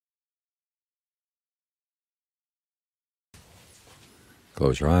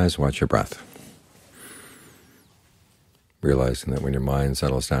Close your eyes, watch your breath, realizing that when your mind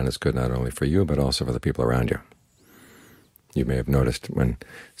settles down, it's good not only for you but also for the people around you. You may have noticed when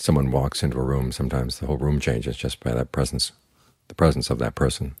someone walks into a room, sometimes the whole room changes just by that presence, the presence of that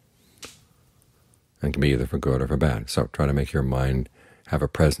person, and can be either for good or for bad. So try to make your mind have a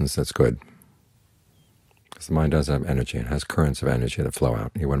presence that's good, because the mind does have energy. It has currents of energy that flow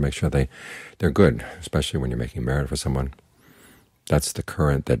out. You want to make sure they're good, especially when you're making merit for someone. That's the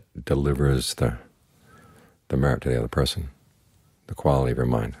current that delivers the merit to the other person, the quality of your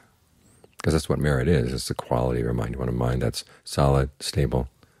mind. Because that's what merit is. It's the quality of your mind. You want a mind that's solid, stable,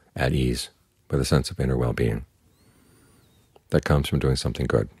 at ease, with a sense of inner well-being. That comes from doing something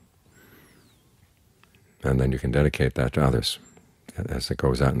good. And then you can dedicate that to others as it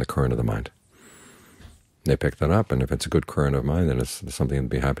goes out in the current of the mind. They pick that up, and if it's a good current of mind, then it's something to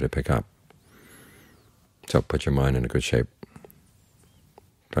be happy to pick up. So put your mind in a good shape.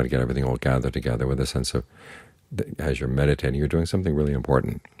 Try to get everything all gathered together with a sense of, as you're meditating, you're doing something really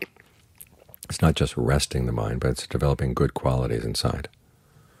important. It's not just resting the mind, but it's developing good qualities inside.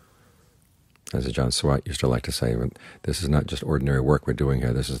 As Ajahn Suwat used to like to say, this is not just ordinary work we're doing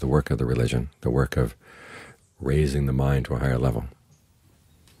here, this is the work of the religion, the work of raising the mind to a higher level.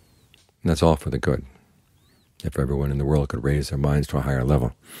 And that's all for the good. If everyone in the world could raise their minds to a higher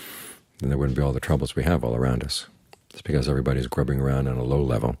level, then there wouldn't be all the troubles we have all around us. It's because everybody's grubbing around on a low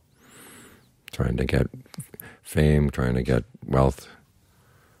level, trying to get fame, trying to get wealth,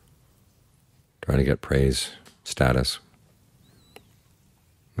 trying to get praise, status,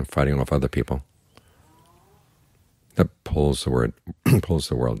 and fighting off other people. That pulls the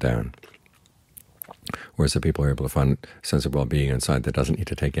world down. Whereas the people are able to find a sense of well-being inside that doesn't need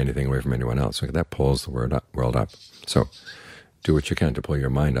to take anything away from anyone else. So that pulls the world up. So do what you can to pull your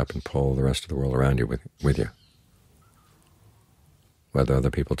mind up and pull the rest of the world around you with you. Whether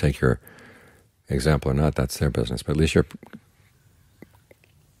other people take your example or not, that's their business. But at least you're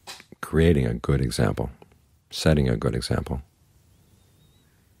creating a good example, setting a good example.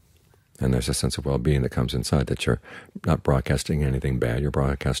 And there's a sense of well-being that comes inside, that you're not broadcasting anything bad, you're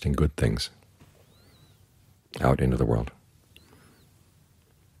broadcasting good things out into the world.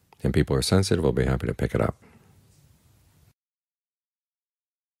 And people who are sensitive will be happy to pick it up.